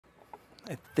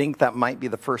I think that might be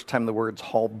the first time the words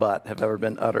 "haul butt" have ever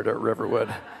been uttered at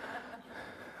Riverwood.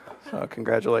 So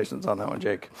congratulations on that one,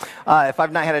 Jake. If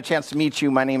I've not had a chance to meet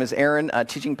you, my name is Aaron,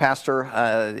 teaching pastor,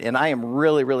 and I am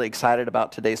really, really excited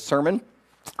about today's sermon.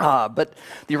 But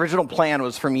the original plan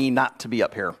was for me not to be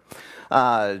up here.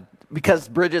 Because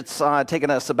Bridget's taken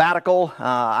a sabbatical,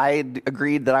 I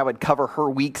agreed that I would cover her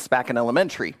weeks back in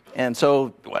elementary. And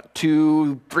so,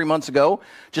 2-3 months ago,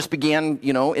 just began,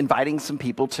 inviting some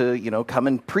people to, come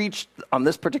and preach on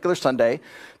this particular Sunday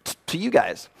to you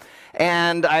guys.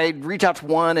 And I'd reach out to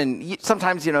one, and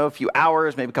sometimes, a few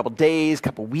hours, maybe a couple days,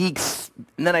 couple weeks,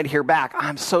 and then I'd hear back,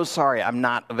 "I'm so sorry, I'm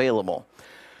not available."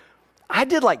 I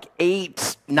did like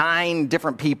 8-9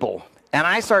 different people, and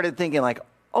I started thinking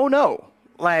oh no,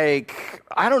 I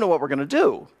don't know what we're going to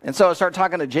do. And so I started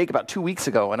talking to Jake about 2 weeks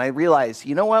ago, and I realized,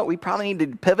 you know what, we probably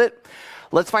need to pivot.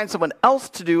 Let's find someone else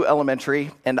to do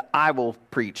elementary, and I will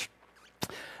preach.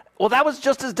 Well, that was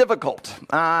just as difficult.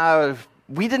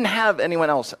 We didn't have anyone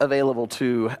else available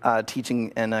to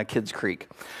teaching in Kids Creek.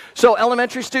 So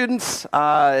elementary students,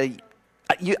 I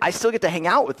still get to hang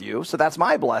out with you, so that's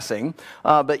my blessing.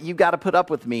 But you've got to put up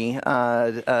with me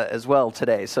as well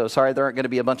today. So sorry there aren't going to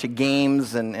be a bunch of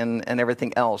games and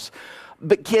everything else.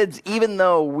 But kids, even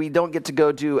though we don't get to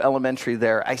go do elementary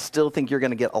there, I still think you're going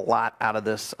to get a lot out of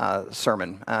this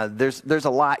sermon. There's a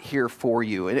lot here for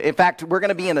you. In fact, we're going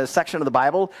to be in a section of the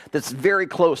Bible that's very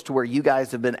close to where you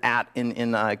guys have been at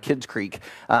in Kids Creek.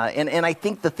 And I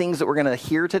think the things that we're going to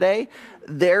hear today,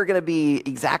 they're going to be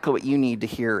exactly what you need to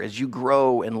hear as you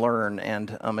grow and learn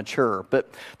and mature.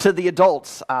 But to the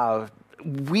adults,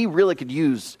 we really could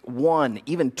use 1,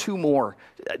 even 2 more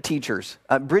teachers.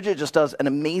 Bridget just does an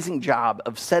amazing job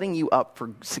of setting you up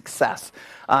for success.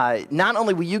 Not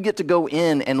only will you get to go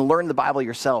in and learn the Bible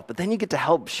yourself, but then you get to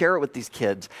help share it with these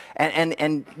kids.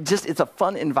 And just, it's a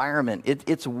fun environment.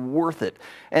 It's worth it.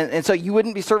 And so you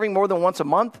wouldn't be serving more than once a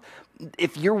month.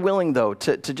 If you're willing, though,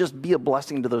 to just be a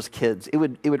blessing to those kids, it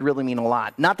would really mean a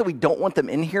lot. Not that we don't want them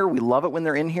in here. We love it when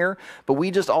they're in here. But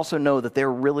we just also know that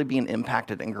they're really being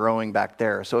impacted and growing back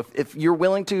there. So if you're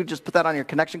willing to, just put that on your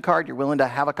connection card. You're willing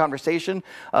to have a conversation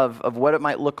of what it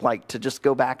might look like to just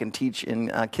go back and teach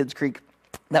in Kids Creek,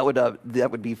 that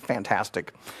would be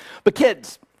fantastic. But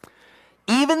kids,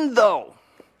 even though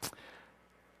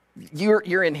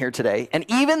you're in here today, and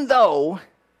even though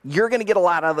you're going to get a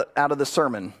lot out of the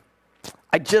sermon,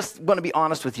 I just want to be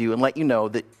honest with you and let you know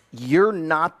that you're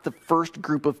not the first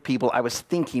group of people I was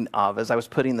thinking of as I was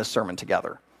putting this sermon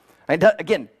together. And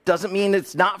again, doesn't mean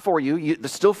it's not for you.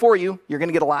 It's still for you. You're going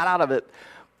to get a lot out of it.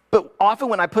 But often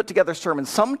when I put together sermons,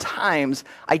 sometimes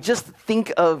I just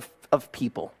think of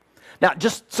people. Now,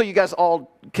 just so you guys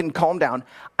all can calm down,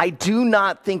 I do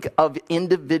not think of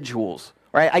individuals,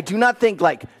 right? I do not think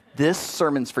this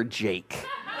sermon's for Jake.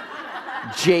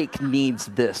 Jake needs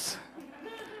this,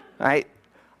 right?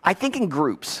 I think in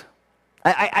groups.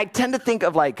 I tend to think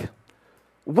of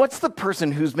what's the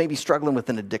person who's maybe struggling with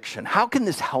an addiction? How can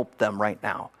this help them right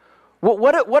now?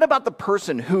 What about the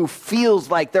person who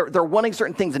feels like they're wanting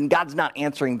certain things and God's not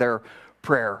answering their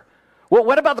prayer?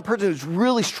 What about the person who's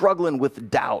really struggling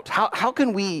with doubt? How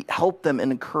can we help them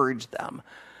and encourage them?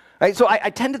 Right, so I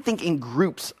tend to think in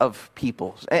groups of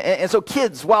people. And so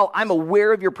kids, while I'm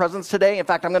aware of your presence today, in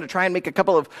fact, I'm going to try and make a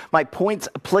couple of my points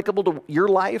applicable to your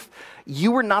life,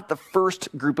 you were not the first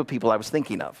group of people I was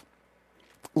thinking of.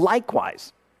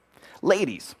 Likewise,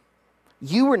 ladies,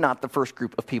 you were not the first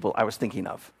group of people I was thinking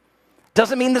of.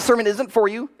 Doesn't mean the sermon isn't for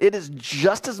you. It is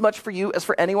just as much for you as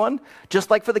for anyone. Just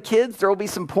like for the kids, there will be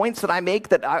some points that I make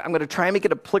that I'm going to try and make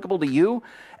it applicable to you.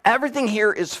 Everything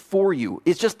here is for you.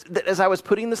 It's just that as I was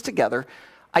putting this together,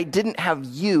 I didn't have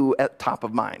you at top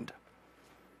of mind.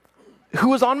 Who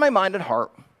was on my mind and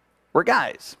heart were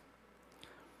guys.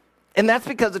 And that's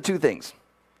because of 2 things.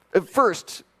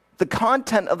 First, the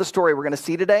content of the story we're going to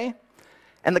see today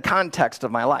and the context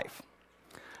of my life.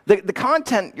 The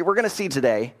content we're going to see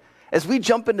today, as we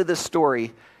jump into this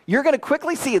story, you're going to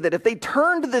quickly see that if they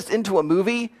turned this into a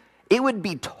movie, it would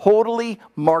be totally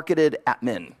marketed at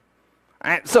men. All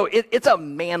right, so it's a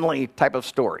manly type of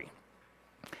story.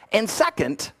 And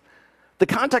second, the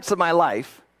context of my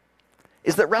life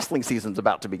is that wrestling season's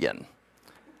about to begin.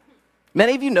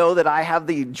 Many of you know that I have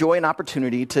the joy and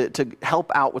opportunity to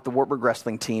help out with the Wartburg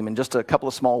wrestling team in just a couple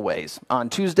of small ways. On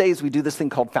Tuesdays, we do this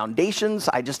thing called Foundations.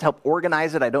 I just help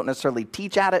organize it. I don't necessarily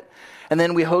teach at it. And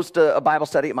then we host a Bible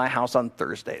study at my house on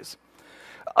Thursdays.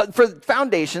 For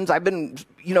foundations, I've been,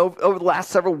 over the last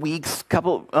several weeks,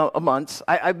 couple of months,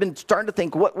 I've been starting to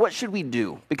think, what should we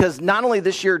do? Because not only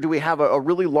this year do we have a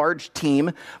really large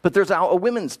team, but there's a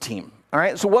women's team. All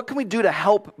right, so what can we do to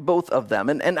help both of them?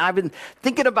 And I've been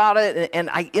thinking about it, and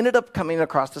I ended up coming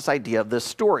across this idea of this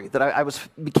story that I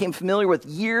became familiar with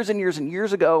years and years and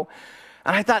years ago.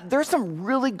 And I thought, there's some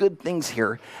really good things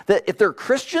here that if they're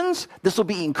Christians, this will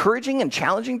be encouraging and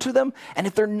challenging to them. And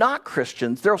if they're not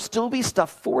Christians, there'll still be stuff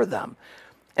for them.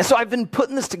 And so I've been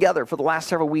putting this together for the last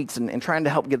several weeks and trying to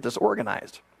help get this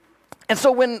organized. And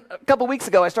so when a couple weeks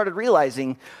ago I started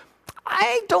realizing,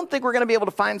 I don't think we're going to be able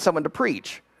to find someone to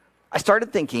preach. I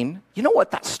started thinking, you know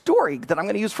what, that story that I'm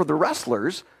going to use for the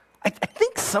wrestlers, I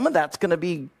think some of that's could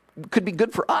be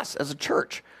good for us as a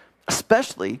church,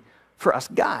 especially for us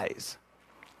guys.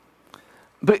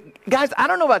 But guys, I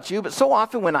don't know about you, but so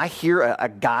often when I hear a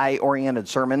guy-oriented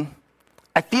sermon,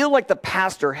 I feel like the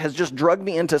pastor has just drugged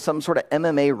me into some sort of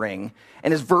MMA ring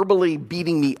and is verbally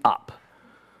beating me up.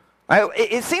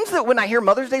 It seems that when I hear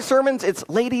Mother's Day sermons, it's,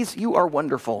 ladies, you are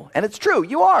wonderful. And it's true,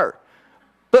 you are.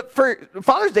 But for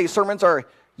Father's Day sermons are,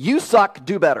 you suck,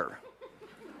 do better.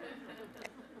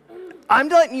 I'm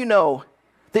letting you know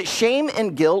that shame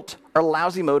and guilt are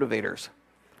lousy motivators.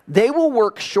 They will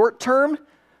work short term,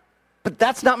 but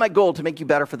that's not my goal to make you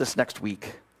better for this next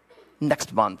week,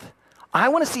 next month. I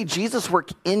want to see Jesus work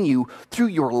in you through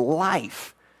your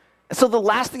life. And so the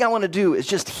last thing I want to do is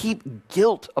just heap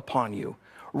guilt upon you.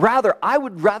 Rather, I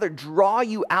would rather draw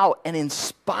you out and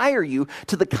inspire you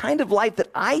to the kind of life that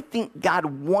I think God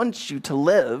wants you to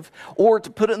live, or to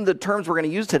put it in the terms we're going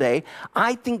to use today,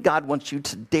 I think God wants you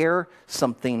to dare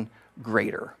something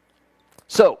greater.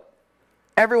 So,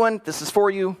 everyone, this is for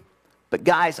you. But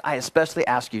guys, I especially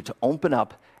ask you to open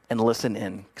up and listen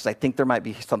in, because I think there might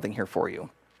be something here for you.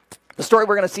 The story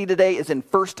we're going to see today is in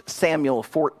 1 Samuel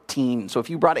 14. So if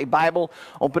you brought a Bible,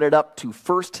 open it up to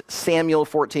 1 Samuel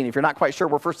 14. If you're not quite sure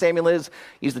where 1 Samuel is,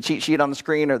 use the cheat sheet on the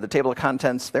screen or the table of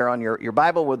contents there on your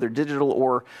Bible, whether digital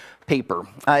or paper.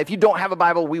 If you don't have a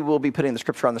Bible, we will be putting the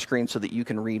scripture on the screen so that you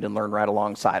can read and learn right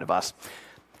alongside of us.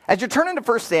 As you're turning to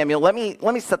 1 Samuel, let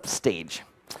me set the stage.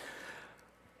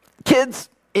 Kids,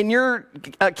 in your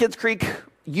Kids Creek,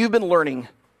 you've been learning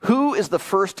who is the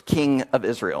first king of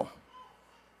Israel.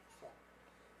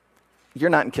 You're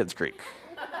not in Kids Creek.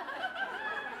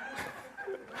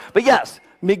 But yes,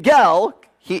 Miguel,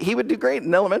 he would do great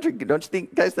in elementary, don't you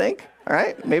guys think? All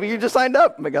right, maybe you just signed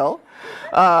up, Miguel.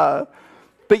 But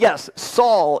yes,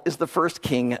 Saul is the first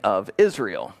king of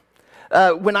Israel.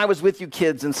 When I was with you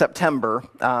kids in September,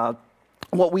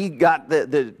 what we got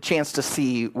the chance to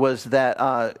see was that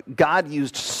God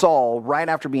used Saul right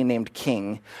after being named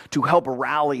king to help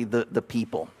rally the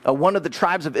people. One of the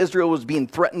tribes of Israel was being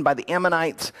threatened by the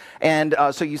Ammonites, and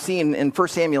so you see in 1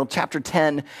 Samuel chapter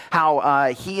 10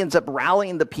 how he ends up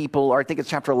rallying the people, or I think it's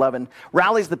chapter 11,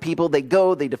 rallies the people, they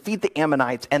go, they defeat the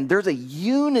Ammonites, and there's a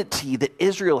unity that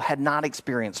Israel had not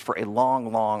experienced for a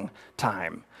long, long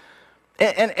time.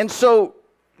 And so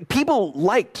people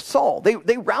liked Saul.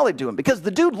 They rallied to him because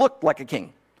the dude looked like a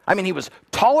king. I mean, he was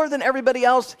taller than everybody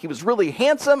else. He was really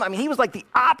handsome. I mean, he was like the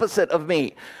opposite of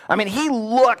me. I mean, he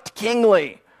looked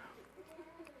kingly.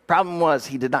 Problem was,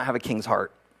 he did not have a king's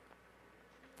heart.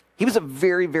 He was a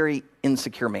very, very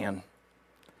insecure man.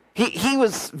 He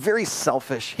was very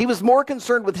selfish. He was more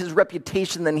concerned with his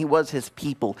reputation than he was his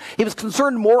people. He was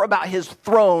concerned more about his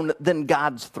throne than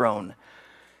God's throne.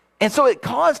 And so it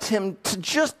caused him to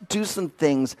just do some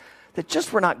things that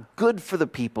just were not good for the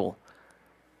people.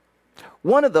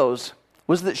 One of those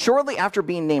was that shortly after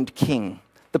being named king,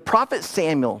 the prophet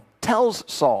Samuel tells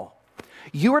Saul,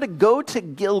 you are to go to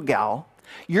Gilgal,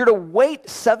 you're to wait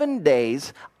 7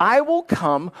 days, I will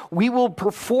come, we will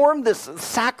perform this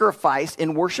sacrifice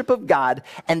in worship of God,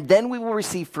 and then we will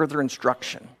receive further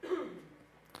instruction.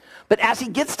 But as he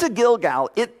gets to Gilgal,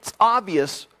 it's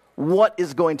obvious what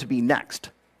is going to be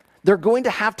next. They're going to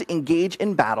have to engage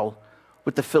in battle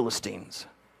with the Philistines.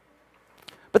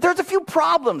 But there's a few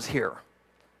problems here.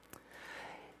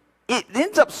 It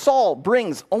ends up Saul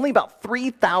brings only about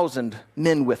 3,000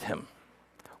 men with him,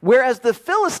 whereas the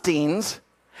Philistines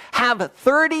have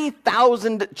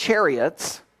 30,000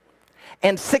 chariots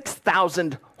and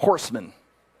 6,000 horsemen.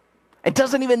 It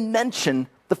doesn't even mention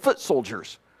the foot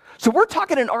soldiers. So we're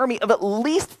talking an army of at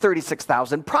least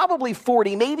 36,000, probably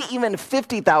 40, maybe even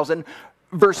 50,000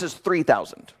 versus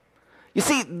 3,000. You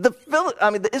see,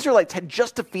 the Israelites had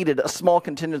just defeated a small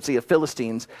contingency of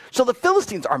Philistines, so the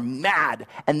Philistines are mad,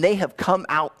 and they have come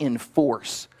out in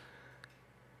force.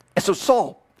 And so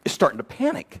Saul is starting to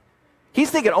panic.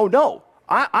 He's thinking, oh no,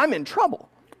 I'm in trouble.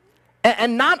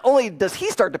 And not only does he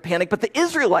start to panic, but the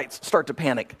Israelites start to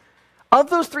panic. Of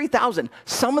those 3,000,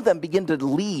 some of them begin to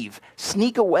leave,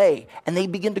 sneak away, and they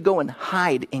begin to go and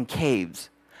hide in caves.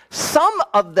 Some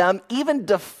of them even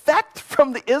defect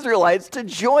from the Israelites to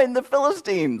join the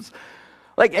Philistines.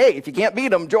 Like, hey, if you can't beat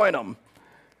them, join them.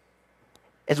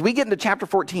 As we get into chapter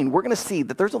 14, we're going to see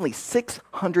that there's only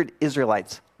 600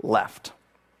 Israelites left.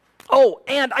 Oh,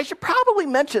 and I should probably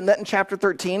mention that in chapter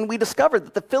 13, we discovered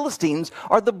that the Philistines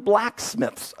are the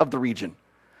blacksmiths of the region.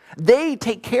 They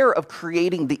take care of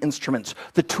creating the instruments,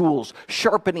 the tools,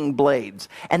 sharpening blades,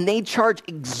 and they charge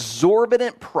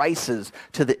exorbitant prices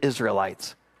to the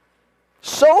Israelites.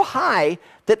 So high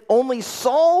that only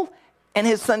Saul and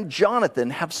his son Jonathan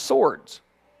have swords.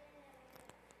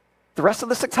 The rest of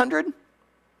the 600,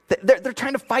 they're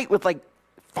trying to fight with like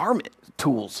farm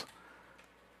tools.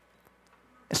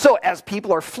 So as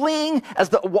people are fleeing, as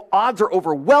the odds are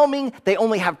overwhelming, they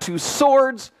only have 2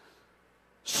 swords.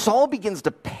 Saul begins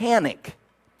to panic.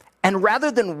 And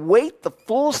rather than wait the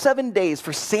full 7 days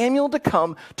for Samuel to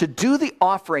come to do the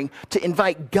offering, to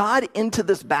invite God into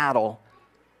this battle,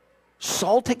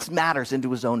 Saul takes matters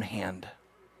into his own hand.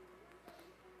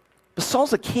 But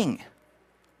Saul's a king,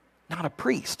 not a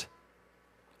priest.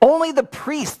 Only the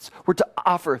priests were to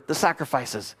offer the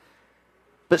sacrifices.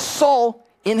 But Saul,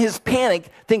 in his panic,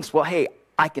 thinks, well, hey,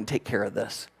 I can take care of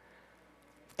this.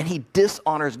 And he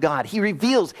dishonors God. He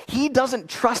reveals he doesn't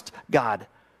trust God.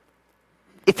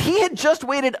 If he had just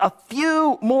waited a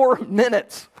few more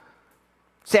minutes,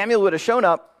 Samuel would have shown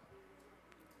up,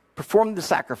 performed the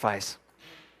sacrifice.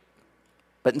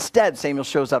 But instead, Samuel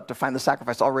shows up to find the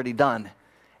sacrifice already done.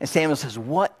 And Samuel says,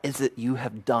 what is it you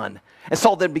have done? And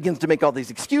Saul then begins to make all these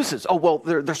excuses. Oh, well,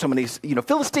 there's so many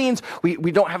Philistines. We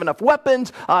don't have enough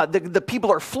weapons. The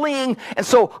people are fleeing. And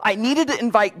so I needed to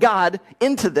invite God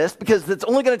into this because it's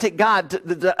only going to take God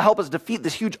to help us defeat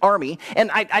this huge army. And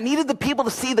I needed the people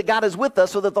to see that God is with us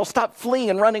so that they'll stop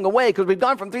fleeing and running away because we've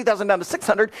gone from 3,000 down to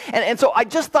 600. And so I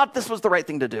just thought this was the right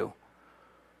thing to do.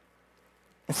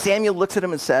 And Samuel looks at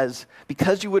him and says,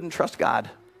 because you wouldn't trust God,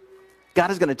 God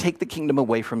is going to take the kingdom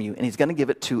away from you, and he's going to give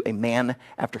it to a man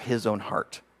after his own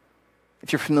heart.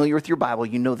 If you're familiar with your Bible,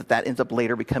 you know that that ends up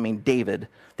later becoming David,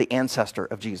 the ancestor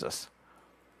of Jesus.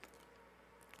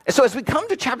 And so as we come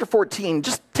to chapter 14,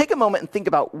 just take a moment and think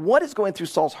about what is going through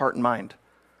Saul's heart and mind.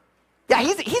 Yeah,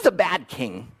 he's a bad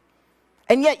king,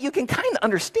 and yet you can kind of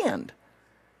understand.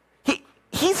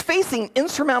 He's facing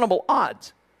insurmountable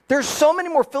odds. There's so many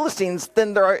more Philistines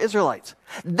than there are Israelites.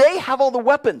 They have all the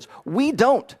weapons. We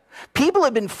don't. People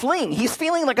have been fleeing. He's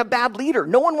feeling like a bad leader.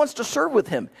 No one wants to serve with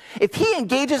him. If he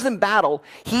engages in battle,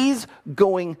 he's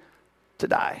going to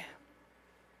die.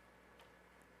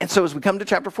 And so as we come to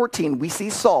chapter 14, we see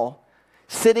Saul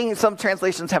sitting. Some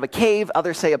translations have a cave.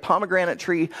 Others say a pomegranate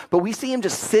tree. But we see him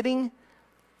just sitting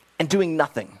and doing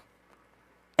nothing.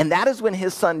 And that is when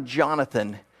his son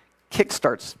Jonathan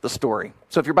kickstarts the story.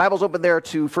 So if your Bible's open there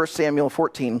to 1 Samuel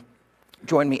 14,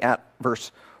 join me at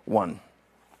verse 1.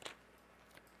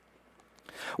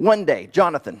 One day,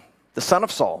 Jonathan, the son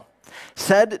of Saul,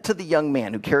 said to the young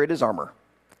man who carried his armor,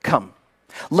 "Come,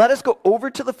 let us go over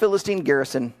to the Philistine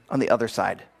garrison on the other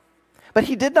side." But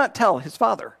he did not tell his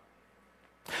father.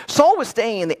 Saul was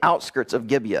staying in the outskirts of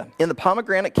Gibeah, in the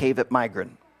pomegranate cave at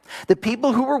Migron. The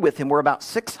people who were with him were about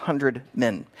 600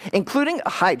 men, including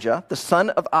Ahijah, the son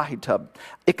of Ahitub,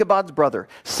 Ichabod's brother,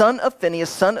 son of Phinehas,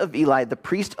 son of Eli, the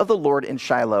priest of the Lord in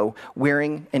Shiloh,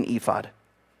 wearing an ephod.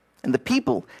 And the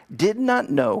people did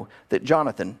not know that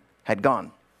Jonathan had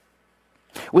gone.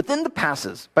 Within the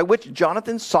passes by which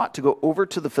Jonathan sought to go over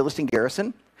to the Philistine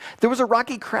garrison, there was a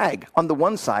rocky crag on the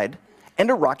one side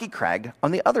and a rocky crag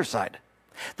on the other side.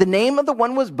 The name of the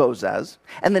one was Bozez,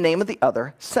 and the name of the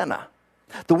other Seneh.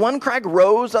 The one crag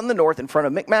rose on the north in front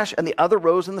of Michmash, and the other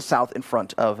rose in the south in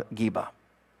front of Geba.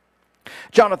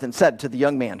 Jonathan said to the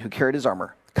young man who carried his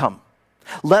armor, "Come,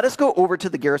 let us go over to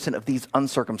the garrison of these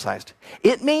uncircumcised.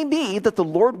 It may be that the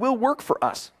Lord will work for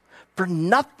us, for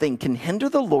nothing can hinder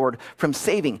the Lord from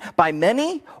saving by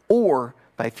many or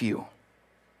by few."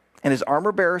 And his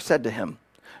armor bearer said to him,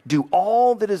 "Do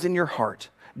all that is in your heart.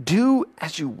 Do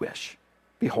as you wish.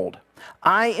 Behold,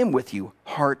 I am with you,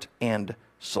 heart and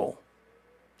soul."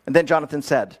 And then Jonathan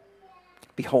said,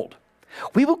 "Behold,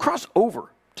 we will cross over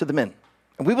to the men,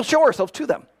 and we will show ourselves to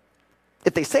them.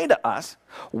 If they say to us,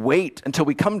 'Wait until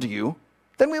we come to you,'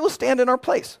 then we will stand in our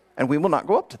place, and we will not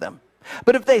go up to them.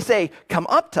 But if they say, 'Come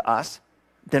up to us,'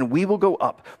 then we will go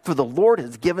up, for the Lord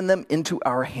has given them into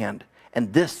our hand,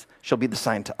 and this shall be the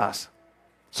sign to us."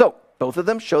 So both of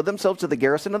them showed themselves to the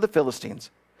garrison of the Philistines.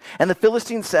 And the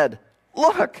Philistines said,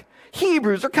 "Look,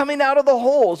 Hebrews are coming out of the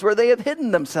holes where they have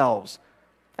hidden themselves."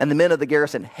 And the men of the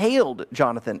garrison hailed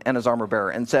Jonathan and his armor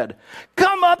bearer and said,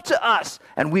 "Come up to us,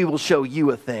 and we will show you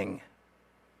a thing."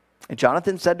 And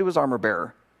Jonathan said to his armor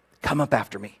bearer, "Come up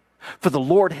after me, for the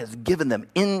Lord has given them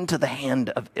into the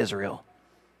hand of Israel."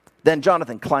 Then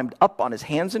Jonathan climbed up on his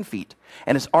hands and feet,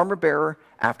 and his armor bearer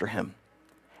after him.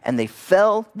 And they,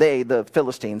 the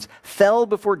Philistines, fell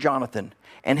before Jonathan,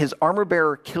 and his armor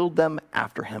bearer killed them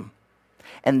after him.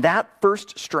 And that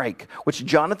first strike, which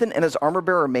Jonathan and his armor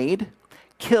bearer made,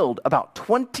 killed about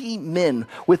 20 men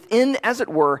within, as it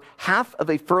were, half of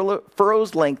a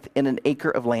furrow's length in an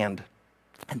acre of land.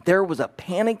 And there was a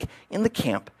panic in the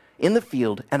camp, in the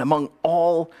field, and among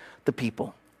all the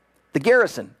people. The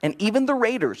garrison and even the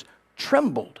raiders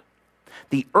trembled.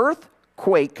 The earth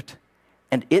quaked,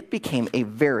 and it became a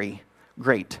very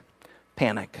great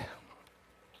panic.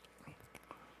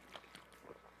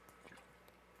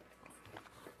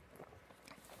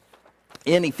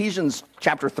 In Ephesians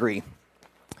chapter 3,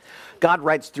 God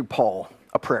writes through Paul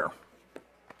a prayer.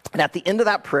 And at the end of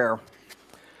that prayer,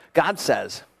 God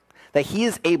says that he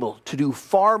is able to do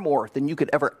far more than you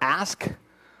could ever ask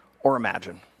or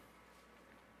imagine.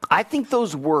 I think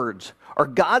those words are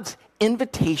God's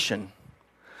invitation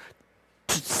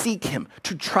to seek him,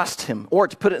 to trust him, or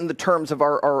to put it in the terms of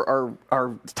our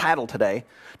title today,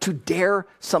 to dare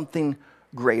something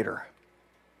greater.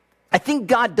 I think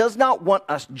God does not want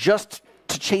us just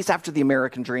to chase after the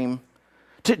American dream,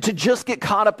 to just get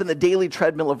caught up in the daily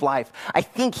treadmill of life. I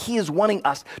think he is wanting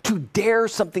us to dare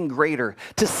something greater,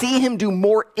 to see him do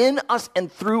more in us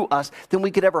and through us than we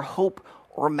could ever hope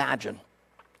or imagine.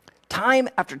 Time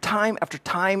after time after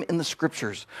time in the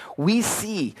scriptures, we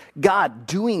see God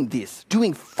doing this,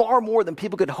 doing far more than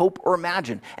people could hope or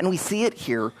imagine. And we see it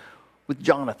here with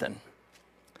Jonathan.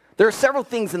 There are several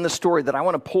things in this story that I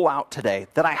want to pull out today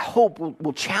that I hope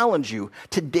will challenge you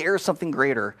to dare something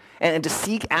greater and to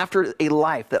seek after a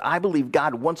life that I believe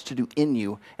God wants to do in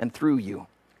you and through you.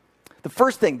 The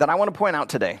first thing that I want to point out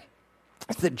today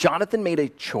is that Jonathan made a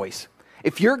choice.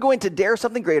 If you're going to dare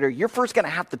something greater, you're first going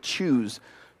to have to choose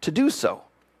to do so.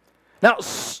 Now,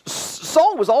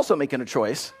 Saul was also making a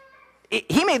choice.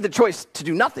 He made the choice to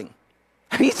do nothing.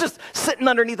 He's just sitting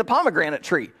underneath a pomegranate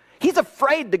tree. He's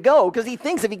afraid to go because he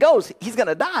thinks if he goes, he's going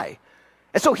to die.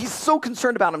 And so he's so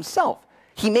concerned about himself.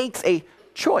 He makes a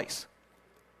choice.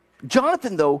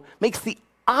 Jonathan, though, makes the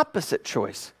opposite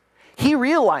choice. He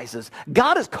realizes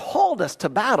God has called us to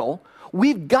battle.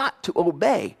 We've got to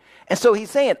obey. And so he's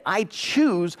saying, I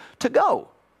choose to go.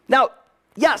 Now,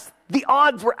 yes, the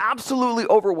odds were absolutely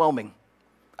overwhelming.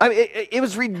 I mean, it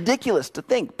was ridiculous to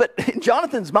think. But in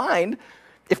Jonathan's mind,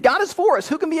 if God is for us,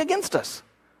 who can be against us?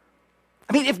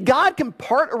 I mean, if God can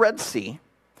part a Red Sea,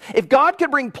 if God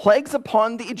could bring plagues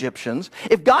upon the Egyptians,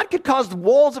 if God could cause the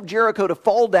walls of Jericho to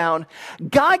fall down,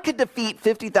 God could defeat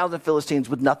 50,000 Philistines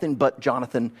with nothing but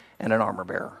Jonathan and an armor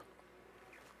bearer.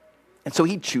 And so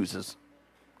he chooses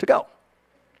to go.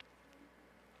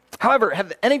 However,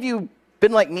 have any of you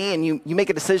been like me and you make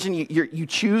a decision, you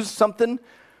choose something,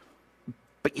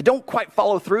 but you don't quite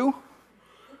follow through?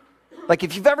 Like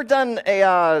if you've ever done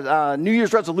a New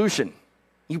Year's resolution,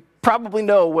 you probably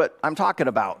know what I'm talking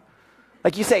about.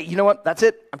 Like you say, you know what, that's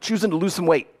it. I'm choosing to lose some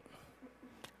weight.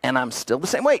 And I'm still the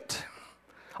same weight.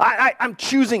 I'm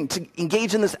choosing to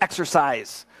engage in this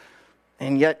exercise.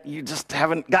 And yet you just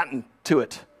haven't gotten to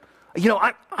it. You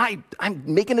know, I'm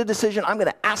making a decision. I'm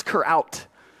going to ask her out.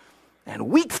 And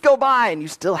weeks go by and you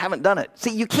still haven't done it.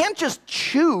 See, you can't just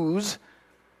choose.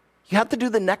 You have to do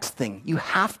the next thing. You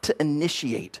have to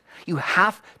initiate. You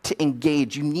have to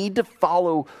engage. You need to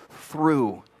follow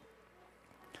through.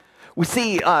 We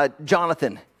see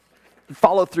Jonathan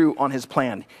follow through on his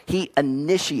plan. He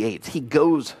initiates. He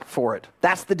goes for it.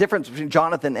 That's the difference between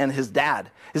Jonathan and his dad.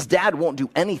 His dad won't do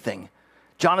anything.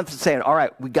 Jonathan's saying, all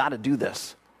right, we got to do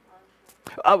this.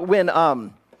 When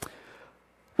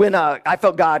I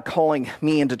felt God calling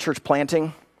me into church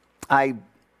planting, I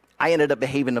ended up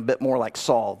behaving a bit more like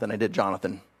Saul than I did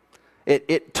Jonathan.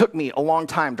 It took me a long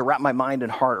time to wrap my mind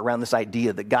and heart around this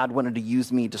idea that God wanted to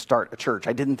use me to start a church.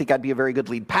 I didn't think I'd be a very good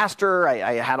lead pastor.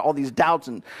 I had all these doubts,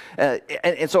 and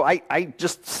so I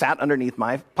just sat underneath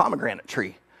my pomegranate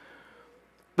tree.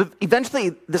 But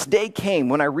eventually, this day came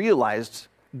when I realized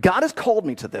God has called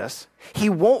me to this. He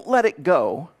won't let it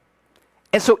go.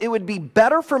 And so it would be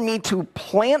better for me to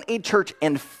plant a church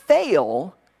and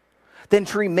fail than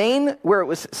to remain where it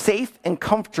was safe and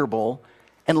comfortable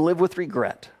and live with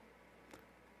regret.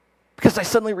 Because I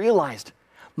suddenly realized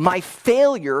my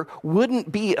failure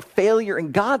wouldn't be a failure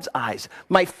in God's eyes.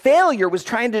 My failure was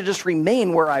trying to just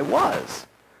remain where I was.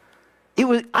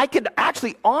 I could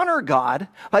actually honor God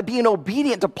by being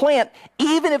obedient to plant,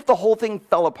 even if the whole thing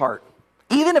fell apart.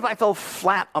 even if I fell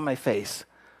flat on my face.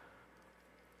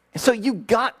 So you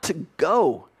got to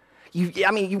go. You've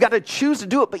got to choose to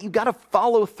do it, but you've got to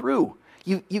follow through.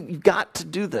 You've got to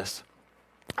do this.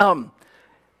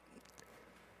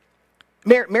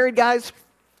 Married guys,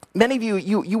 many of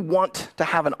you want to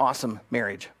have an awesome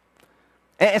marriage.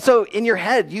 And so in your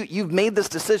head, you've made this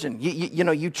decision.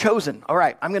 You've chosen, all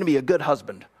right, I'm going to be a good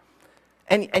husband.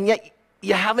 And yet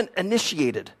you haven't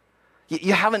initiated.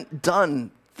 You haven't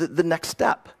done the next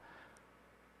step.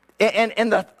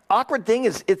 And the awkward thing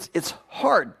is it's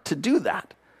hard to do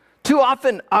that. Too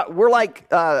often, we're like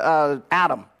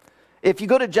Adam. If you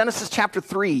go to Genesis chapter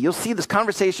 3, you'll see this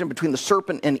conversation between the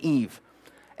serpent and Eve.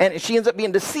 And she ends up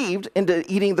being deceived into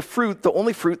eating the fruit, the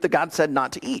only fruit that God said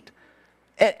not to eat.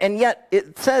 And yet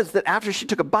it says that after she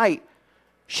took a bite,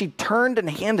 she turned and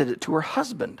handed it to her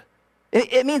husband.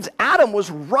 It means Adam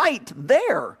was right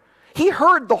there. He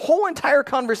heard the whole entire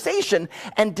conversation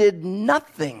and did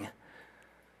nothing.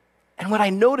 And what I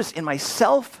notice in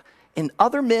myself, in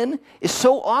other men, is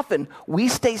so often we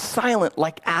stay silent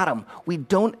like Adam. We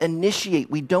don't initiate,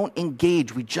 we don't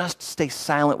engage, we just stay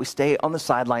silent. We stay on the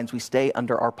sidelines, we stay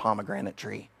under our pomegranate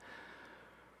tree.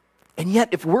 And yet,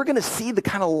 if we're going to see the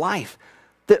kind of life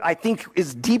that I think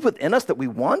is deep within us that we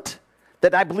want,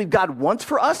 that I believe God wants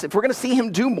for us, if we're going to see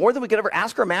him do more than we could ever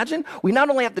ask or imagine, we not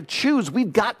only have to choose,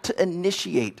 we've got to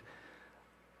initiate.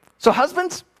 So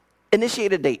husbands,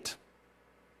 initiate a date.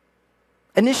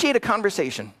 Initiate a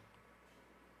conversation.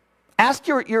 Ask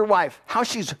your wife how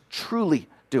she's truly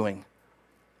doing.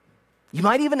 You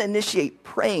might even initiate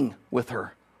praying with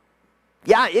her.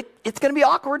 Yeah, it's going to be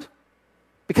awkward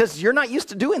because you're not used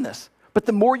to doing this. But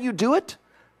the more you do it,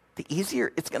 the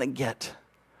easier it's going to get.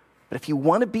 But if you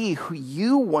want to be who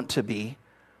you want to be,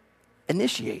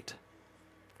 initiate.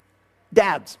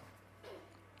 Dads,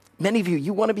 many of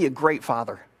you want to be a great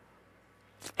father.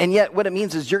 And yet what it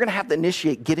means is you're going to have to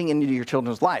initiate getting into your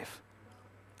children's life.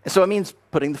 And so it means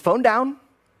putting the phone down,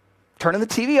 turning the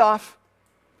TV off,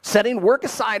 setting work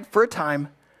aside for a time,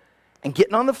 and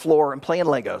getting on the floor and playing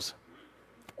Legos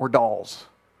or dolls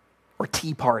or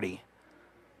tea party.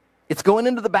 It's going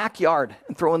into the backyard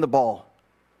and throwing the ball.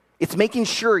 It's making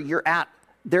sure you're at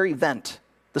their event,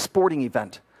 the sporting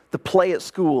event, the play at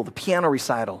school, the piano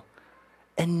recital.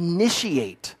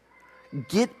 Initiate.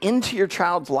 Get into your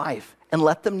child's life and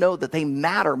let them know that they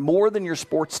matter more than your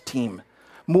sports team,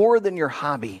 more than your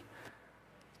hobby.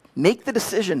 Make the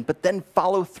decision, but then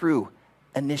follow through.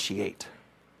 Initiate.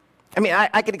 I mean,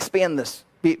 I could expand this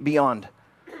beyond.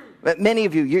 Many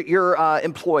of you, you're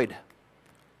employed.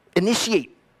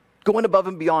 Initiate. Going above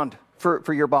and beyond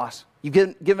for your boss. You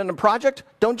get given a project,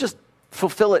 don't just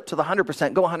fulfill it to the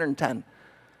 100%, go 110.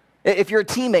 If you're a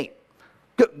teammate,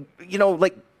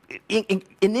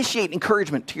 initiate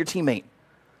encouragement to your teammate.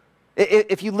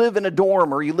 If you live in a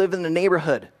dorm or you live in a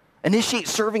neighborhood, initiate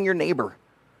serving your neighbor.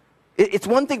 It's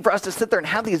one thing for us to sit there and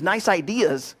have these nice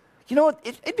ideas. You know what?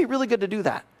 It'd be really good to do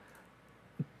that.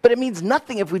 But it means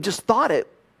nothing if we just thought it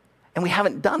and we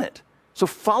haven't done it. So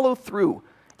follow through,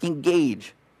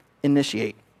 engage,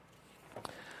 initiate.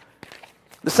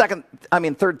 The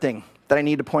third thing that I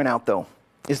need to point out, though,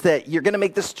 is that you're going to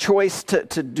make this choice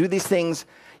to do these things.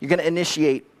 You're going to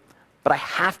initiate. But I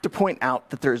have to point out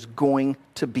that there's going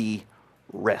to be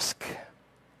risk.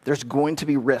 There's going to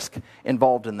be risk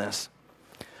involved in this.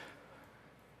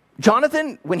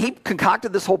 Jonathan, when he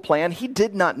concocted this whole plan, he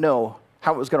did not know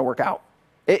how it was going to work out.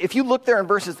 If you look there in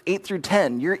verses 8 through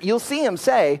 10, you'll see him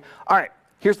say, all right,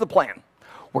 here's the plan.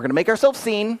 We're going to make ourselves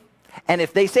seen. And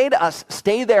if they say to us,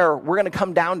 stay there, we're going to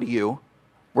come down to you,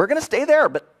 we're going to stay there,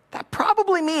 but that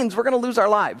probably means we're going to lose our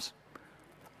lives.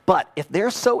 But if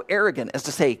they're so arrogant as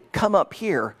to say, come up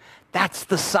here, that's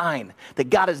the sign that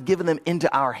God has given them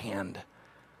into our hand.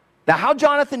 Now, how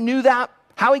Jonathan knew that,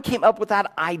 how he came up with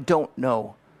that, I don't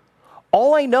know.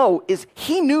 All I know is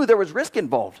he knew there was risk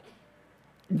involved.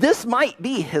 This might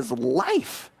be his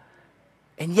life,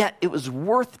 and yet it was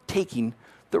worth taking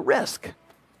the risk.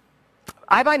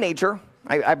 I, by nature,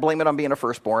 I blame it on being a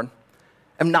firstborn,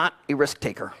 am not a risk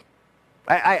taker.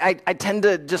 I tend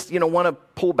to just, want to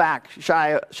pull back,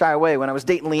 shy away. When I was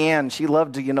dating Leanne, she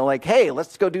loved to, hey,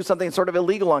 let's go do something sort of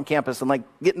illegal on campus and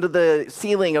get into the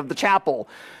ceiling of the chapel.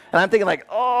 And I'm thinking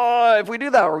if we do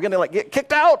that, we're going to get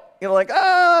kicked out.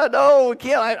 No, we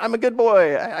can't. I'm a good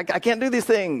boy. I can't do these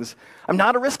things. I'm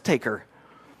not a risk taker.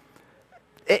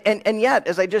 And yet,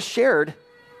 as I just shared,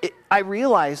 I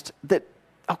realized that,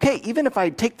 okay, even if I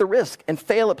take the risk and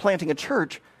fail at planting a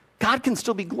church, God can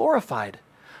still be glorified.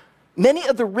 Many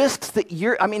of the risks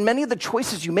many of the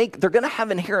choices you make, they're going to have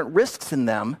inherent risks in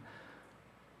them,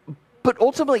 but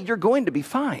ultimately you're going to be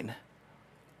fine.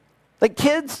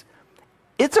 Kids,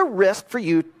 It's a risk for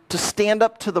you to stand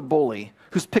up to the bully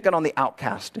who's picking on the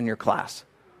outcast in your class.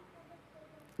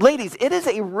 Ladies, it is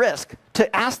a risk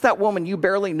to ask that woman you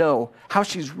barely know how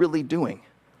she's really doing.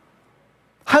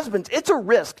 Husbands, it's a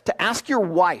risk to ask your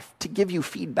wife to give you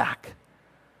feedback.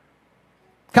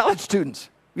 College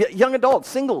students, young adults,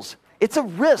 singles, it's a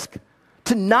risk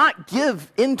to not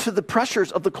give into the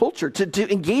pressures of the culture,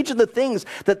 to engage in the things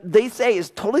that they say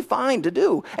is totally fine to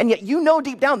do. And yet you know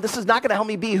deep down, this is not going to help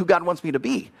me be who God wants me to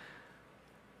be.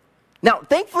 Now,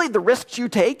 thankfully, the risks you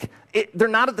take, they're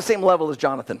not at the same level as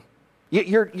Jonathan.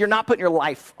 You're not putting your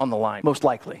life on the line, most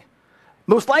likely.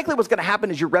 Most likely what's going to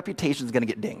happen is your reputation is going to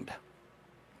get dinged.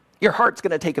 Your heart's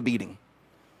going to take a beating.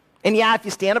 And yeah, if you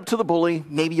stand up to the bully,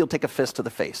 maybe you'll take a fist to the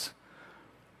face.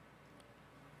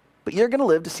 But you're going to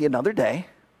live to see another day.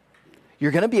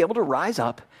 You're going to be able to rise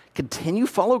up, continue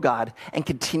to follow God, and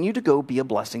continue to go be a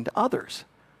blessing to others.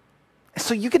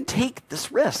 So you can take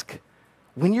this risk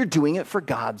when you're doing it for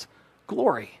God's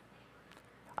glory.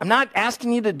 I'm not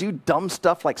asking you to do dumb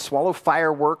stuff like swallow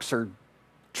fireworks or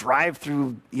drive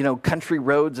through, country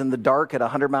roads in the dark at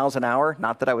 100 miles an hour.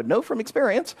 Not that I would know from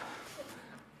experience.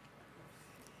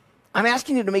 I'm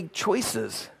asking you to make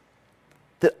choices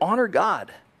that honor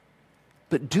God.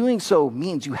 But doing so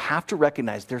means you have to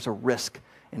recognize there's a risk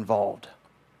involved.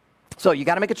 So you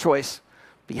got to make a choice,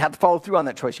 but you have to follow through on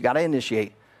that choice. You got to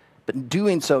initiate. But in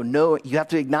doing so, you have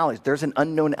to acknowledge there's an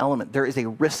unknown element. There is a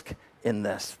risk in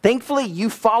this. Thankfully, you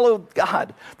follow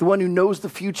God, the one who knows the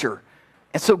future.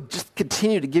 And so just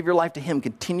continue to give your life to him.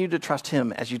 Continue to trust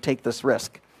him as you take this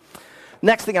risk.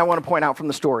 Next thing I want to point out from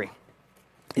the story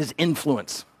is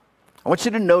influence. I want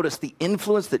you to notice the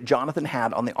influence that Jonathan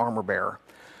had on the armor bearer.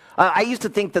 I used to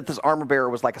think that this armor bearer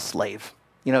was like a slave.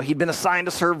 He'd been assigned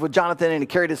to serve with Jonathan, and he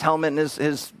carried his helmet and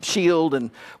his shield and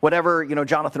whatever,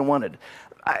 Jonathan wanted.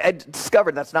 I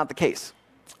discovered that's not the case.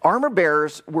 Armor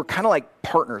bearers were kind of like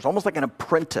partners, almost like an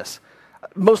apprentice.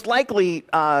 Most likely,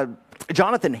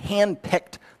 Jonathan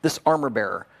handpicked this armor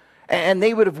bearer, and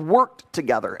they would have worked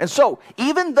together. And so,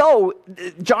 even though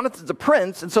Jonathan's a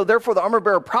prince, and so therefore the armor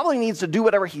bearer probably needs to do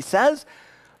whatever he says,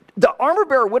 the armor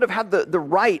bearer would have had the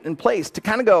right in place to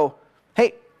kind of go,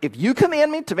 hey, if you command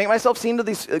me to make myself seen to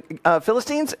these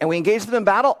Philistines and we engage them in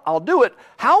battle, I'll do it.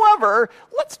 However,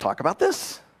 let's talk about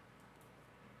this.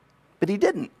 But he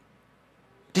didn't.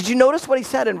 Did you notice what he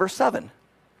said in verse 7?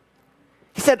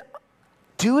 He said,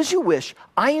 do as you wish.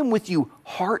 I am with you,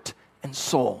 heart and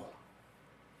soul.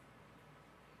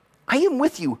 I am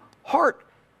with you, heart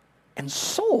and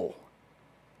soul.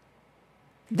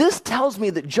 This tells me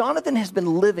that Jonathan has been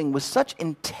living with such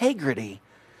integrity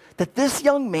that this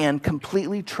young man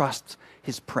completely trusts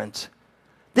his prince.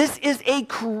 This is a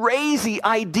crazy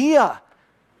idea.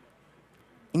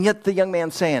 And yet the young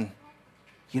man's saying,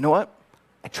 you know what?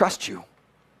 I trust you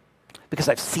because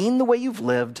I've seen the way you've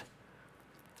lived.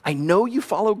 I know you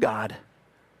follow God.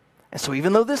 And so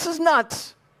even though this is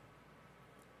nuts,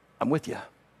 I'm with you.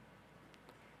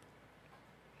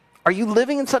 Are you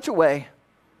living in such a way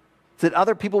that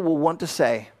other people will want to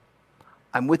say,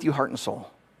 I'm with you heart and soul?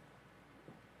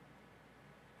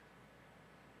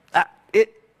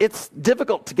 It's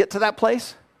difficult to get to that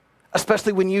place,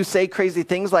 especially when you say crazy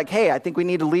things like, hey, I think we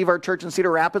need to leave our church in Cedar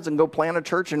Rapids and go plant a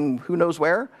church in who knows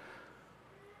where.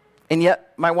 And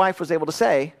yet my wife was able to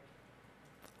say,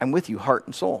 I'm with you heart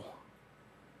and soul.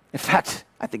 In fact,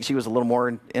 I think she was a little more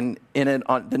in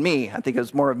it than me. I think it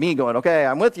was more of me going, okay,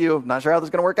 I'm with you. Not sure how this is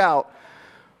going to work out.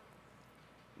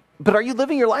 But are you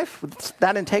living your life with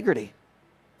that integrity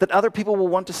that other people will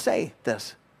want to say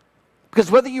this?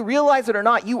 Because whether you realize it or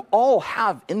not, you all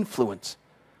have influence.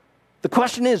 The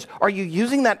question is, are you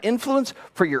using that influence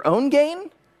for your own gain?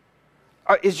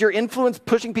 Is your influence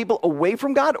pushing people away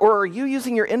from God? Or are you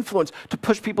using your influence to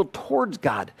push people towards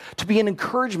God, to be an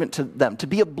encouragement to them, to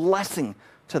be a blessing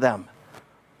to them?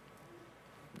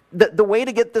 The way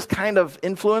to get this kind of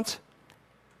influence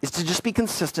is to just be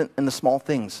consistent in the small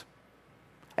things.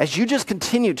 As you just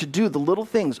continue to do the little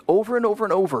things over and over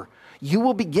and over, you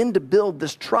will begin to build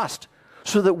this trust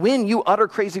so that when you utter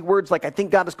crazy words like, I think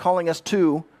God is calling us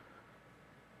to,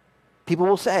 people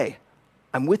will say,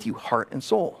 I'm with you, heart and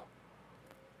soul.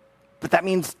 But that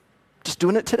means just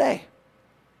doing it today.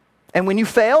 And when you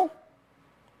fail,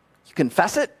 you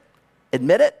confess it,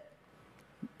 admit it,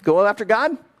 go after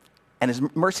God, and his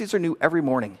mercies are new every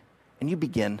morning. And you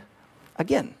begin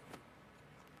again.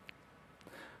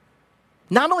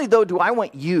 Not only, though, do I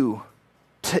want you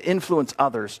to influence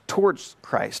others towards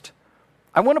Christ,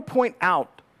 I want to point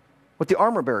out what the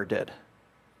armor bearer did.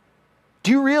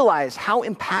 Do you realize how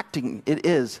impacting it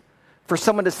is for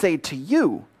someone to say to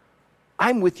you,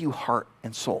 I'm with you heart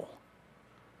and soul?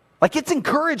 Like, it's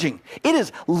encouraging. It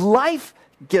is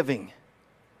life-giving.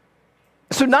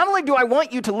 So not only do I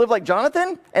want you to live like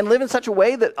Jonathan and live in such a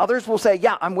way that others will say,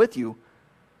 yeah, I'm with you.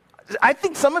 I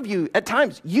think some of you, at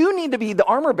times, you need to be the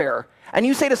armor bearer. And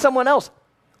you say to someone else,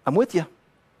 I'm with you.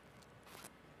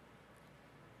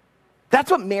 That's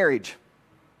what marriage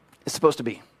is supposed to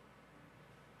be.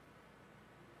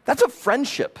 That's what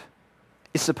friendship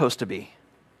is supposed to be.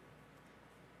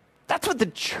 That's what the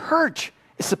church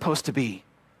is supposed to be.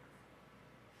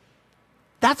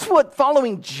 That's what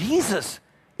following Jesus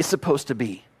is supposed to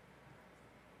be.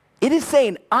 It is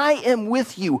saying, I am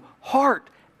with you, heart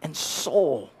and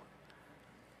soul.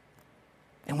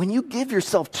 And when you give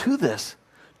yourself to this,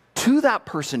 to that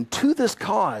person, to this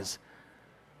cause,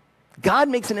 God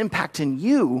makes an impact in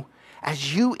you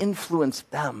as you influence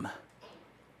them.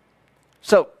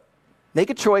 So,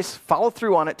 make a choice, follow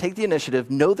through on it, take the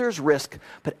initiative, know there's risk,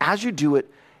 but as you do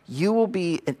it, you will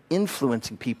be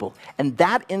influencing people. And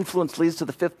that influence leads to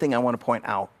the fifth thing I want to point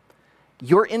out.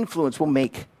 Your influence will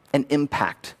make an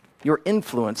impact. Your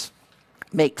influence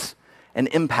makes an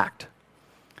impact.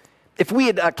 If we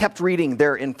had kept reading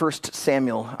there in 1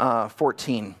 Samuel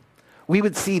 14, we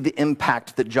would see the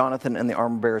impact that Jonathan and the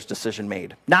armor bearer's decision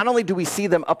made. Not only do we see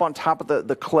them up on top of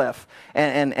the cliff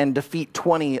and defeat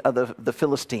 20 of the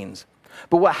Philistines,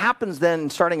 but what happens then,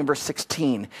 starting in verse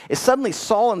 16, is suddenly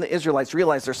Saul and the Israelites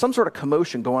realize there's some sort of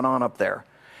commotion going on up there.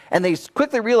 And they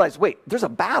quickly realize, wait, there's a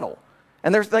battle.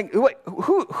 And they're like, wait,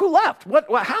 who left?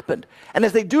 What happened? And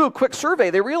as they do a quick survey,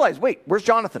 they realize, wait, where's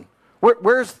Jonathan?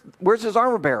 Where's his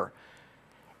armor bearer?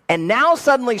 And now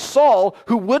suddenly Saul,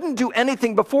 who wouldn't do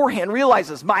anything beforehand,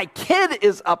 realizes, my kid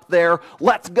is up there,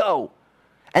 let's go.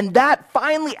 And that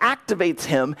finally activates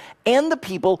him and the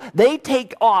people. They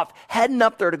take off, heading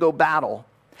up there to go battle.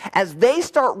 As they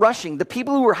start rushing, the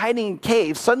people who were hiding in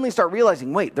caves suddenly start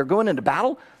realizing, wait, they're going into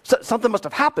battle? Something must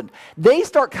have happened. They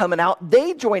start coming out,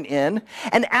 they join in,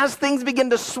 and as things begin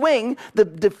to swing, the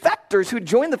defectors who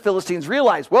joined the Philistines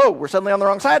realize, whoa, we're suddenly on the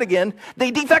wrong side again.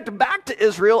 They defect back to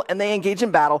Israel, and they engage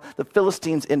in battle. The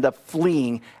Philistines end up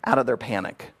fleeing out of their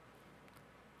panic.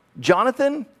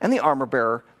 Jonathan and the armor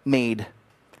bearer made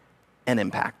an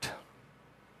impact.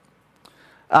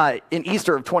 In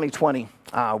Easter of 2020,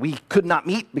 we could not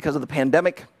meet because of the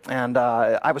pandemic, and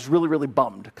I was really, really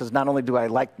bummed because not only do I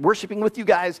like worshiping with you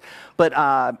guys, but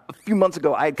a few months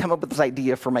ago I had come up with this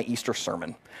idea for my Easter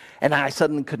sermon, and I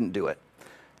suddenly couldn't do it.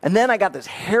 And then I got this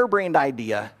harebrained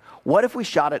idea, what if we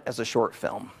shot it as a short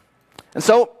film? And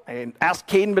so I asked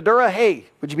Caden Badura, hey,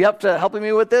 would you be up to helping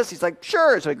me with this? He's like,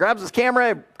 sure. So he grabs his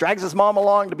camera, drags his mom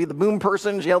along to be the boom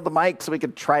person. She held the mic so we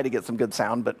could try to get some good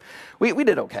sound, but we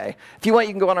did okay. If you want,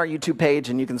 you can go on our YouTube page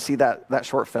and you can see that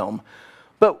short film.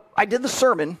 But I did the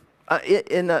sermon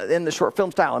in the short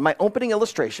film style, and my opening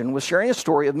illustration was sharing a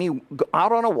story of me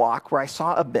out on a walk where I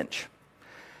saw a bench.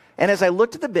 And as I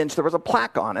looked at the bench, there was a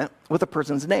plaque on it with a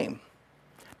person's name.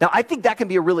 Now, I think that can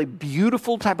be a really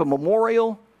beautiful type of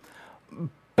memorial.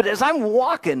 But as I'm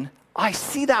walking, I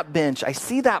see that bench, I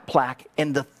see that plaque,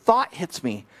 and the thought hits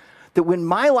me that when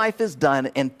my life is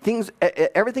done and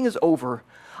everything is over,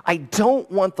 I don't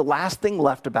want the last thing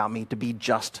left about me to be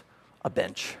just a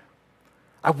bench.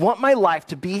 I want my life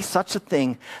to be such a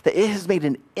thing that it has made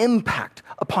an impact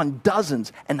upon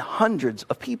dozens and hundreds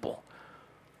of people.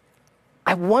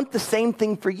 I want the same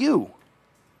thing for you.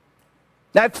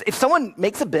 Now, if someone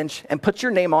makes a bench and puts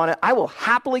your name on it, I will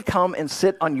happily come and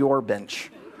sit on your bench.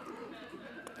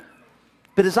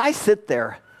 But as I sit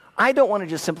there, I don't want to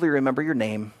just simply remember your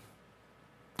name.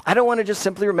 I don't want to just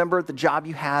simply remember the job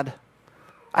you had.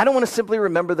 I don't want to simply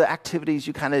remember the activities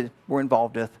you kind of were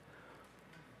involved with.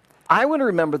 I want to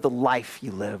remember the life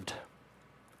you lived.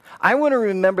 I want to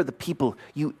remember the people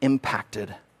you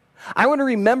impacted. I want to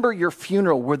remember your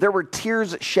funeral where there were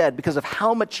tears shed because of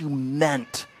how much you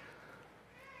meant.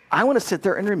 I want to sit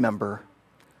there and remember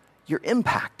your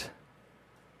impact.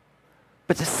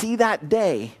 But to see that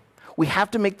day, we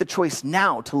have to make the choice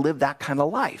now to live that kind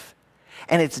of life.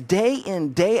 And it's day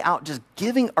in, day out, just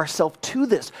giving ourselves to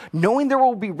this, knowing there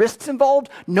will be risks involved,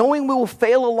 knowing we will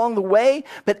fail along the way.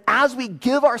 But as we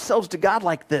give ourselves to God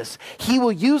like this, He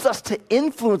will use us to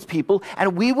influence people,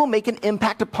 and we will make an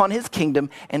impact upon His kingdom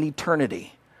and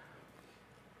eternity.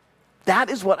 That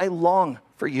is what I long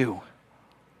for you.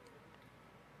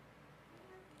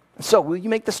 So, will you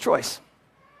make this choice?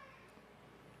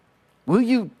 Will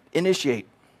you initiate?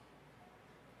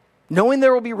 Knowing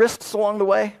there will be risks along the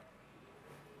way,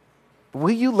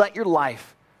 will you let your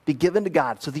life be given to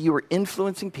God so that you are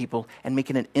influencing people and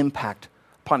making an impact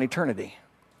upon eternity?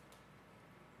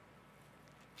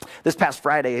 This past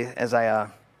Friday, as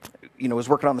I was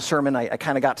working on the sermon, I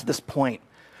kind of got to this point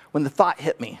when the thought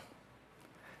hit me.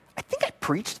 I think I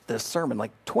preached this sermon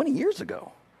like 20 years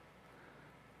ago.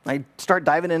 I started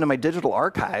diving into my digital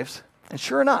archives, and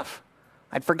sure enough,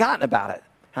 I'd forgotten about it.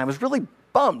 And I was really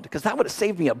bummed because that would have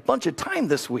saved me a bunch of time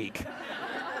this week.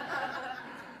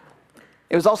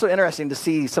 It was also interesting to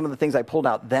see some of the things I pulled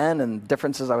out then and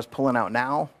differences I was pulling out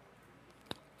now.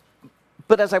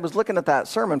 But as I was looking at that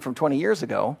sermon from 20 years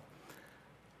ago,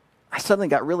 I suddenly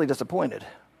got really disappointed.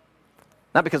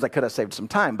 Not because I could have saved some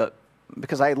time, but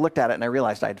because I looked at it and I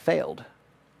realized I had failed.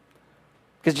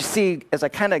 Because you see, as I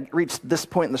kind of reached this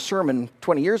point in the sermon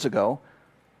 20 years ago,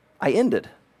 I ended.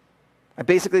 I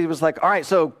basically was like, all right,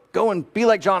 so go and be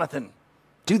like Jonathan.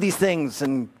 Do these things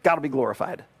and God will be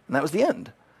glorified. And that was the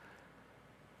end.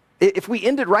 If we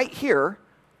ended right here,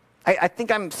 I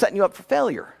think I'm setting you up for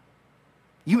failure.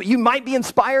 You might be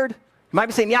inspired. You might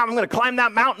be saying, yeah, I'm going to climb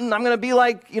that mountain. I'm going to be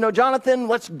like, Jonathan,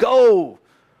 let's go.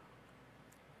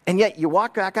 And yet you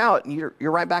walk back out and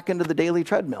you're right back into the daily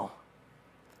treadmill.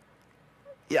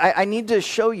 I need to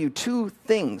show you two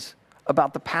things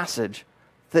about the passage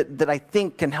that I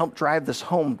think can help drive this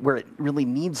home where it really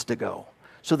needs to go,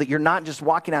 so that you're not just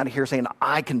walking out of here saying,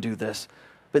 I can do this,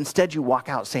 but instead you walk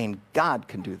out saying, God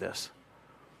can do this.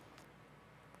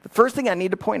 The first thing I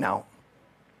need to point out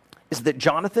is that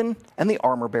Jonathan and the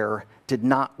armor bearer did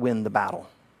not win the battle.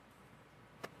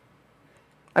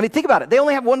 I mean, think about it. They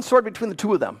only have one sword between the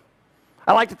two of them.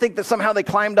 I like to think that somehow they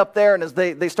climbed up there, and as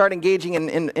they start engaging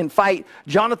in fight,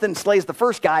 Jonathan slays the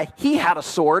first guy. He had a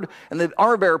sword, and the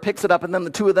armor bearer picks it up, and then the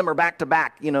two of them are back to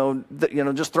back,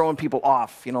 just throwing people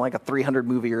off, like a 300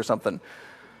 movie or something.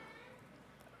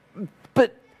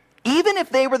 But even if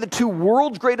they were the two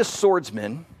world's greatest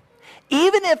swordsmen,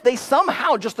 even if they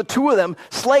somehow, just the two of them,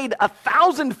 slayed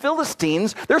 1,000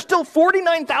 Philistines, there's still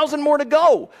 49,000 more to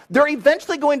go. They're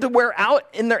eventually going to wear out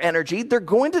in their energy. They're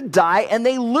going to die, and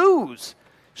they lose.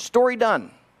 Story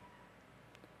done.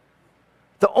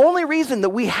 The only reason that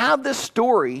we have this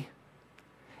story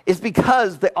is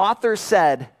because the author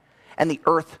said, and the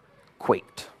earth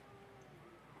quaked.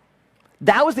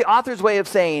 That was the author's way of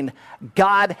saying,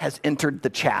 God has entered the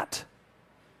chat.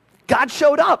 God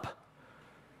showed up.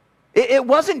 It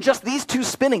wasn't just these two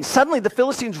spinning. Suddenly the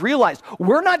Philistines realized,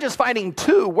 we're not just fighting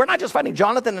two. We're not just fighting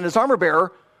Jonathan and his armor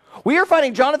bearer. We are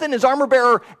fighting Jonathan, his armor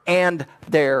bearer, and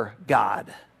their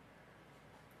God.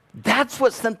 That's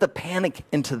what sent the panic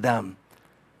into them.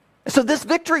 So this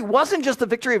victory wasn't just the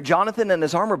victory of Jonathan and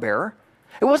his armor bearer.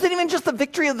 It wasn't even just the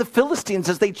victory of the Philistines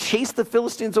as they chased the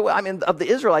Philistines away, of the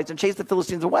Israelites and chased the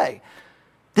Philistines away.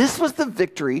 This was the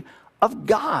victory of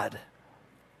God.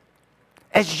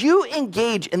 As you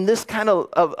engage in this kind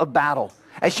of battle,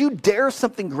 as you dare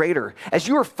something greater, as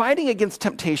you are fighting against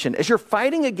temptation, as you're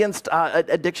fighting against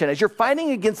addiction, as you're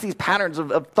fighting against these patterns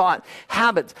of thought,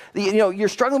 habits, you're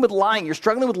struggling with lying, you're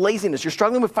struggling with laziness, you're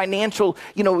struggling with financial,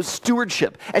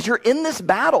 stewardship. As you're in this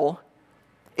battle,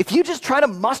 if you just try to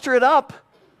muster it up,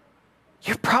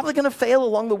 you're probably going to fail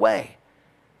along the way.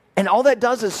 And all that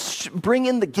does is bring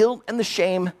in the guilt and the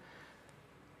shame,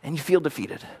 and you feel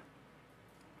defeated.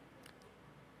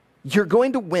 You're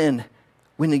going to win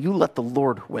when you let the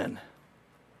Lord win.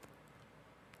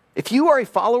 If you are a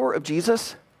follower of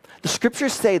Jesus, the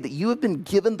scriptures say that you have been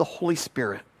given the Holy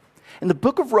Spirit. In the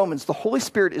book of Romans, the Holy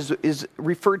Spirit is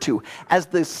referred to as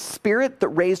the Spirit that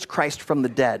raised Christ from the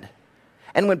dead.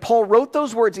 And when Paul wrote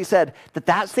those words, he said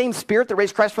that same Spirit that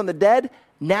raised Christ from the dead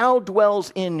now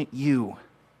dwells in you.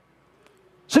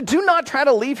 So do not try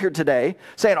to leave here today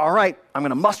saying, all right, I'm going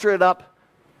to muster it up.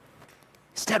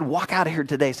 Instead, walk out of here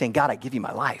today saying, God, I give you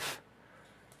my life.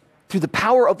 Through the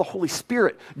power of the Holy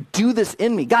Spirit, do this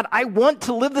in me. God, I want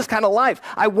to live this kind of life.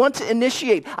 I want to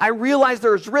initiate. I realize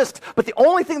there's risks, but the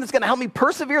only thing that's going to help me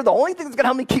persevere, the only thing that's going to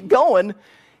help me keep going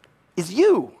is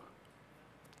you.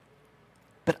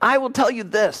 But I will tell you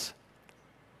this,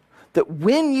 that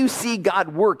when you see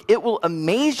God work, it will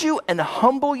amaze you and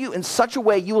humble you in such a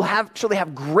way you will actually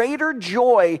have greater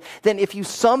joy than if you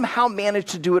somehow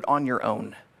manage to do it on your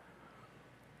own.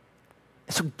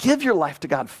 So give your life to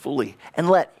God fully and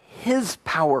let His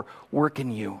power work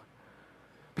in you.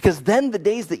 Because then the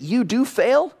days that you do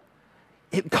fail,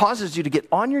 it causes you to get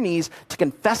on your knees, to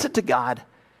confess it to God,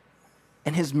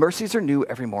 and His mercies are new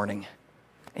every morning,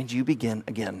 and you begin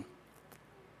again.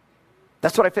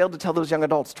 That's what I failed to tell those young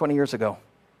adults 20 years ago.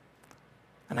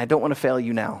 And I don't want to fail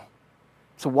you now.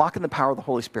 So walk in the power of the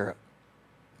Holy Spirit.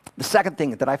 The second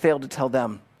thing that I failed to tell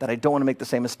them, that I don't want to make the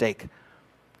same mistake,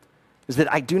 is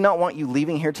that I do not want you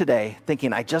leaving here today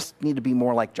thinking, I just need to be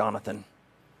more like Jonathan.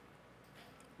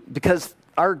 Because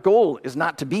our goal is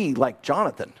not to be like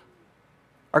Jonathan.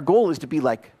 Our goal is to be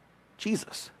like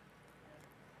Jesus.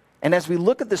 And as we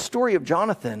look at the story of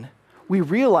Jonathan, we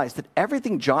realize that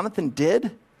everything Jonathan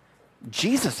did,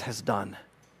 Jesus has done.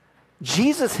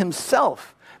 Jesus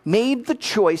himself made the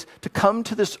choice to come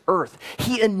to this earth.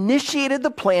 He initiated the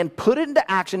plan, put it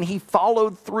into action, he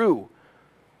followed through.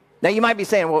 Now you might be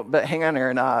saying, well, but hang on,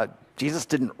 Aaron, Jesus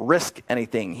didn't risk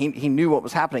anything. He knew what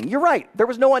was happening. You're right, there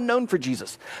was no unknown for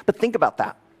Jesus. But think about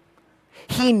that.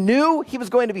 He knew he was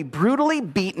going to be brutally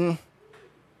beaten,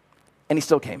 and he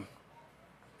still came.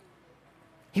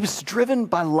 He was driven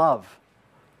by love.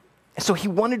 And so he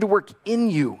wanted to work in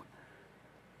you.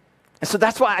 And so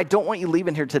that's why I don't want you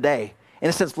leaving here today, in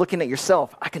a sense, looking at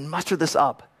yourself. I can muster this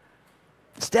up.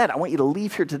 Instead, I want you to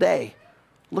leave here today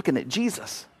looking at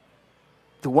Jesus,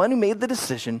 the one who made the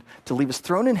decision to leave his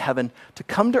throne in heaven to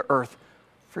come to earth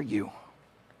for you.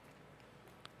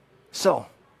 So,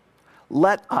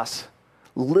 let us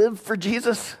live for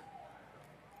Jesus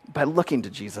by looking to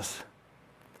Jesus.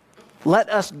 Let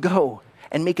us go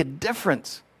and make a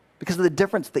difference because of the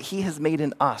difference that he has made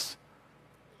in us.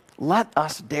 Let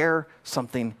us dare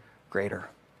something greater.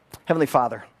 Heavenly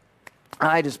Father,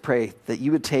 I just pray that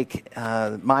you would take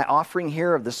my offering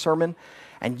here of this sermon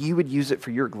and you would use it for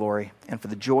your glory and for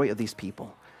the joy of these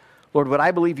people. Lord, what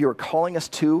I believe you are calling us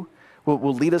to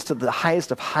will lead us to the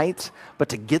highest of heights, but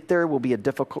to get there will be a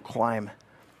difficult climb.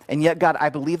 And yet, God, I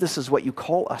believe this is what you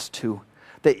call us to,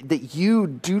 that you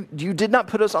did not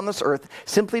put us on this earth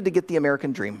simply to get the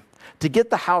American dream, to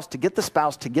get the house, to get the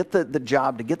spouse, to get the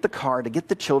job, to get the car, to get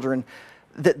the children,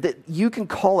 that you can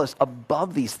call us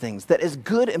above these things, that as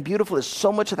good and beautiful as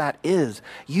so much of that is,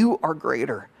 you are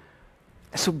greater.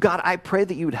 So God, I pray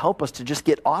that you would help us to just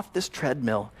get off this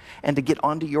treadmill and to get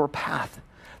onto your path,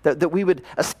 that we would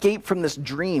escape from this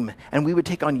dream and we would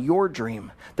take on your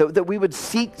dream, that we would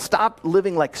stop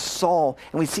living like Saul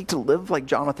and we seek to live like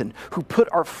Jonathan, who put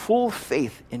our full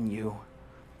faith in you.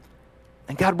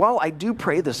 And God, while I do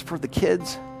pray this for the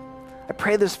kids, I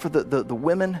pray this for the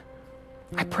women,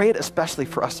 I pray it especially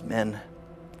for us men,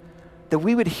 that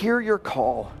we would hear your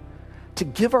call to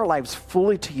give our lives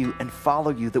fully to you and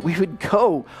follow you, that we would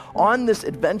go on this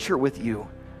adventure with you,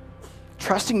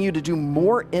 trusting you to do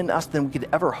more in us than we could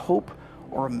ever hope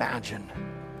or imagine.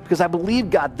 Because I believe,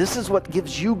 God, this is what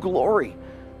gives you glory,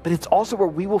 but it's also where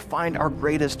we will find our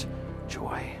greatest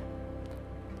joy.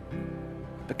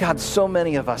 But God, so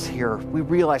many of us here, we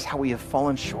realize how we have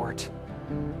fallen short.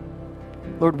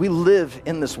 Lord, we live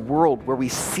in this world where we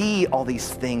see all these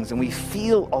things and we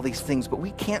feel all these things, but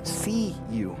we can't see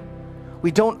you. We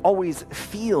don't always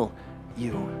feel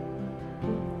you.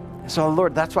 So,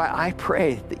 Lord, that's why I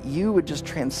pray that you would just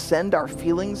transcend our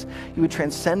feelings, you would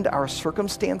transcend our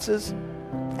circumstances,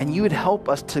 and you would help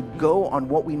us to go on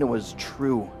what we know is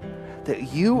true.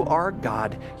 That you are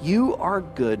God, you are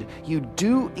good, you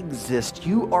do exist,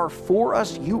 you are for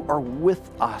us, you are with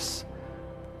us.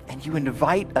 And you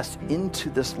invite us into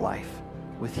this life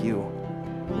with you.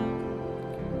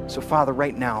 So, Father,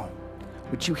 right now,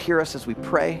 would you hear us as we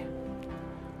pray?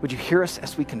 Would you hear us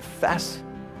as we confess?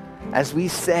 As we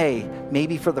say,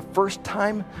 maybe for the first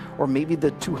time or maybe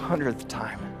the 200th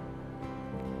time,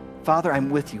 Father, I'm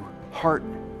with you, heart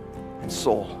and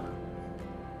soul.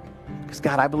 Because,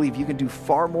 God, I believe you can do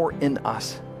far more in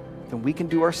us than we can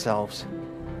do ourselves.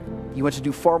 You want to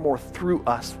do far more through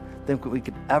us than we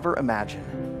could ever imagine.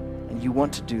 And you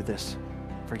want to do this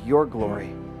for your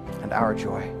glory and our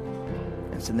joy.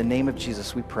 And it's in the name of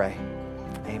Jesus we pray.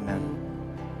 Amen.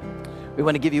 We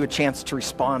want to give you a chance to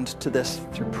respond to this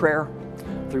through prayer,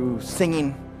 through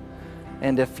singing,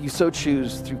 and if you so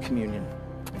choose, through communion.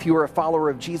 If you are a follower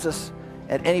of Jesus,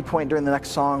 at any point during the next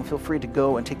song, feel free to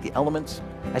go and take the elements.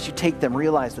 As you take them,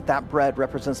 realize that that bread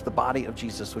represents the body of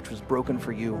Jesus, which was broken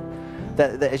for you.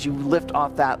 That as you lift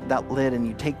off that lid and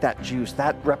you take that juice,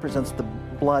 that represents the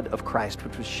blood of Christ,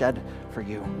 which was shed for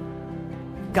you.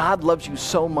 God loves you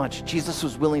so much. Jesus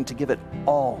was willing to give it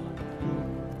all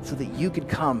so that you could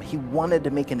come. He wanted to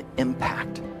make an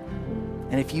impact.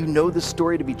 And if you know this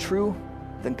story to be true,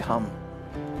 then come.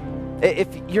 If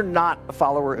you're not a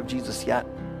follower of Jesus yet,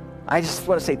 I just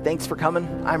want to say thanks for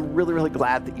coming. I'm really, really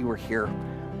glad that you were here.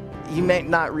 You may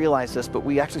not realize this, but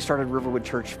we actually started Riverwood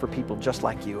Church for people just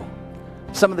like you.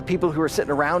 Some of the people who are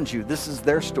sitting around you, this is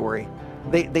their story.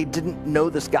 They didn't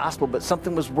know this gospel, but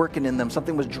something was working in them,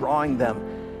 something was drawing them.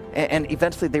 And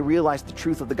eventually they realized the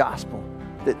truth of the gospel,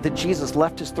 that Jesus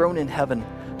left his throne in heaven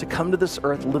to come to this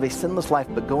earth, live a sinless life,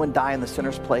 but go and die in the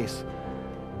sinner's place.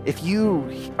 If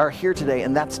you are here today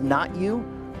and that's not you,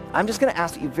 I'm just going to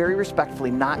ask that you very respectfully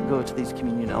not go to these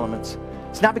communion elements.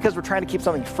 It's not because we're trying to keep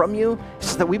something from you, it's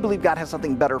just that we believe God has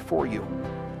something better for you.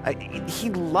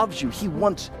 He loves you, he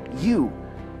wants you.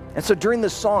 And so during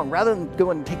this song, rather than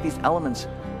go and take these elements,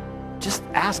 just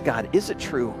ask God, is it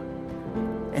true?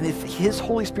 And if his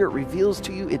Holy Spirit reveals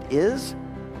to you it is,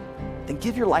 then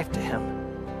give your life to him.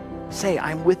 Say,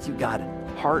 I'm with you, God,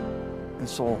 heart and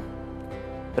soul.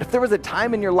 But if there was a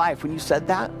time in your life when you said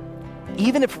that,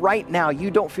 even if right now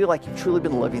you don't feel like you've truly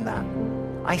been living that,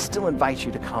 I still invite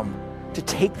you to come, to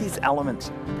take these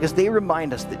elements, because they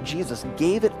remind us that Jesus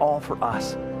gave it all for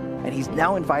us, and he's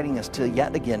now inviting us to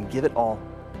yet again give it all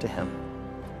to him.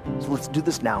 So let's do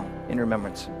this now in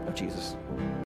remembrance of Jesus.